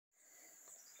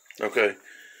Okay,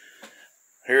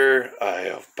 here I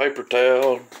have paper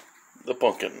towel the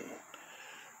pumpkin.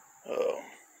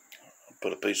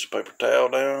 Put a piece of paper towel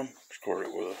down, squirt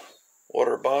it with a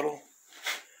water bottle.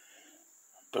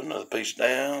 Put another piece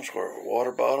down, squirt it with a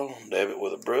water bottle, dab it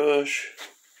with a brush.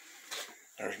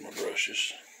 There's my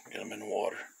brushes. Get them in the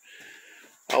water.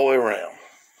 All the way around.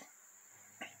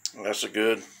 That's a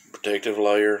good protective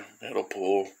layer. It'll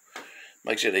pull.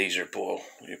 Makes it easier to pull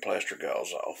your plaster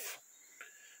gauze off.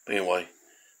 But anyway,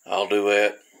 I'll do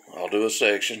that. I'll do a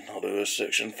section. I'll do a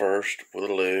section first with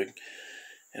a leg.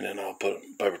 And then I'll put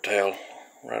a paper towel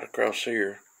right across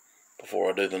here before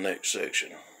I do the next section.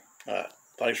 Alright,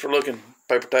 thanks for looking.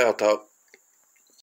 Paper towel talk.